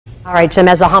All right, Jim,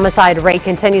 as the homicide rate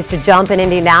continues to jump in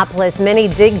Indianapolis, many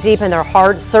dig deep in their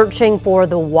hearts searching for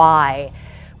the why.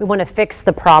 We want to fix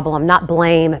the problem, not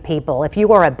blame people. If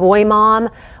you are a boy mom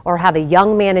or have a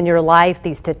young man in your life,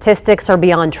 these statistics are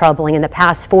beyond troubling. In the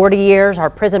past 40 years,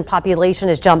 our prison population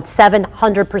has jumped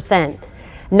 700%.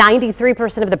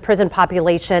 93% of the prison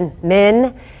population,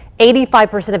 men.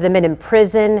 85% of the men in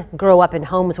prison grow up in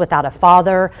homes without a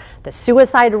father. The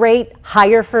suicide rate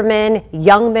higher for men.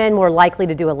 Young men more likely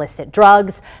to do illicit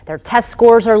drugs. Their test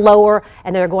scores are lower,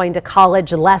 and they're going to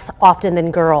college less often than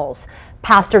girls.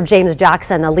 Pastor James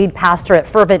Jackson, the lead pastor at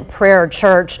Fervent Prayer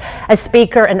Church, a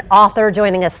speaker and author,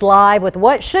 joining us live with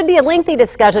what should be a lengthy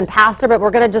discussion, Pastor, but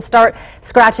we're going to just start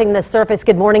scratching the surface.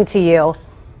 Good morning to you.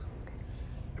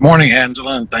 Good morning,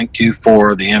 Angela, and thank you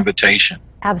for the invitation.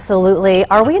 Absolutely.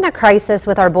 Are we in a crisis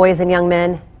with our boys and young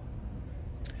men?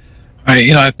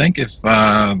 I think if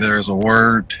there's a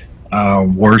word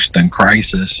worse than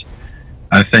crisis,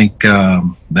 I think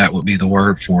that would be the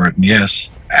word for it. And yes,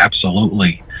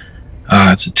 absolutely.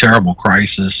 It's a terrible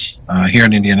crisis here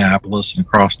in Indianapolis and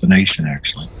across the nation,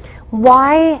 actually.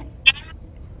 Why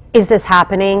is this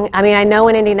happening? I mean, I know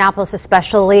in Indianapolis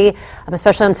especially on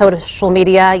social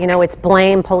media, it's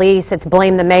blame police, it's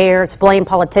blame the mayor, it's blame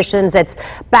politicians, it's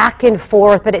back and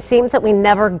forth, but it seems that we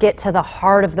never get to the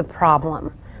heart of the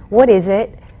problem. What is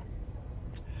it?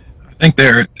 I think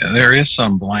there is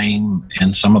some blame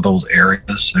in some of those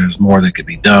areas. There's more that could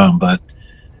be done, but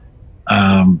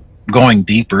going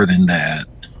deeper than that,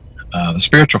 the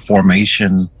spiritual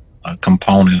formation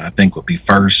component, I think, would be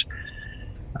first.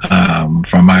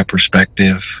 From my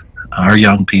perspective, our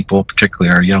young people,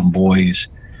 particularly our young boys,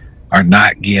 are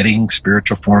not getting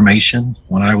spiritual formation.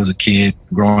 When I was a kid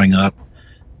growing up,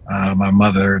 my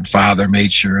mother and father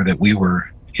made sure that we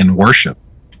were in worship.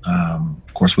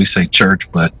 Of course, we say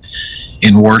church, but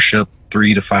in worship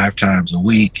 3 to 5 times a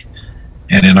week.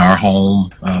 And in our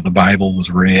home, the Bible was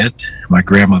read. My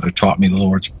grandmother taught me the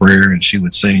Lord's Prayer, and she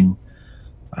would sing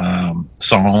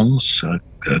songs,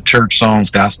 church songs,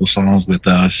 gospel songs with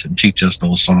us, and teach us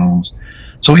those songs.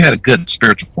 So we had a good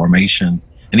spiritual formation.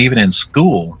 And even in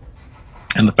school,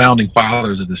 and the founding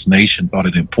fathers of this nation thought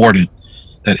it important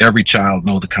that every child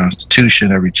know the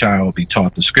Constitution, every child be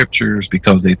taught the scriptures,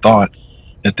 because they thought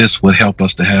that this would help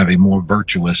us to have a more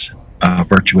virtuous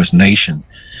nation.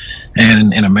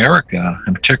 And in America,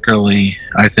 and particularly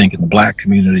I think in the Black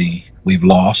community, we've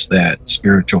lost that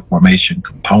spiritual formation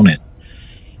component.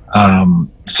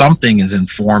 Something is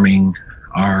informing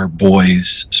our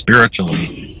boys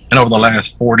spiritually. And over the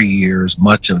last 40 years,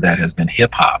 much of that has been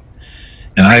hip hop.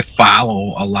 And I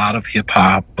follow a lot of hip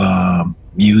hop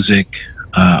music,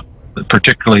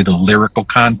 particularly the lyrical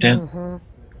content. Mm-hmm.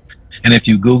 And if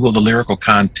you Google the lyrical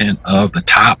content of the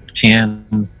top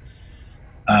 10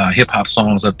 hip hop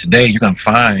songs of today, you're going to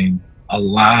find a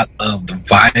lot of the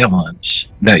violence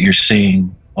that you're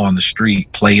seeing on the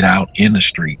street played out in the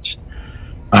streets.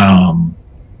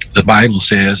 The Bible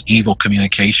says evil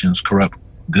communications corrupt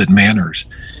good manners.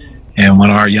 And when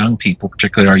our young people,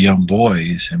 particularly our young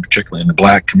boys, and particularly in the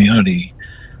Black community,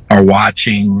 are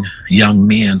watching young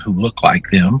men who look like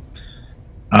them,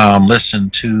 listen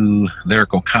to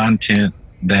lyrical content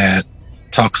that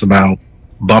talks about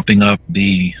bumping up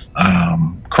the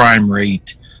crime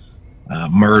rate,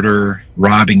 murder,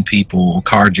 robbing people,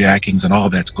 carjackings, and all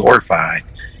that's glorified,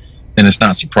 then it's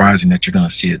not surprising that you're going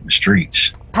to see it in the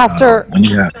streets. Pastor,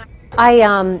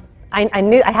 I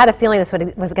knew, I had a feeling this was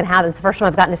going to happen. It's the first time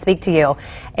I've gotten to speak to you,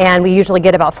 and we usually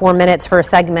get about 4 minutes for a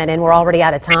segment, and we're already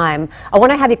out of time. I want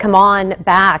to have you come on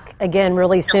back again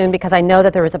really soon, because I know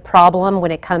that there is a problem when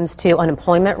it comes to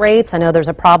unemployment rates. I know there's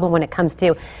a problem when it comes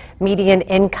to median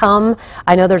income.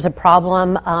 I know there's a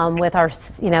problem with our,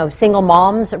 single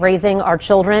moms raising our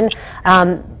children.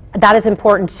 That is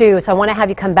important too. So I want to have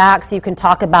you come back so you can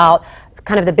talk about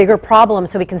kind of the bigger problem,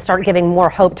 so we can start giving more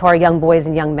hope to our young boys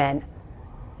and young men.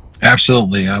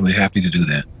 Absolutely. I'll be happy to do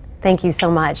that. Thank you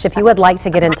so much. If you would like to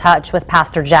get in touch with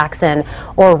Pastor Jackson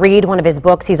or read one of his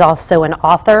books, he's also an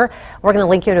author. We're going to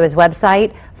link you to his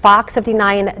website,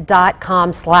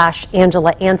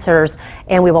 fox59.com/Angela Answers,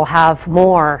 and we will have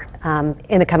more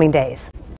in the coming days.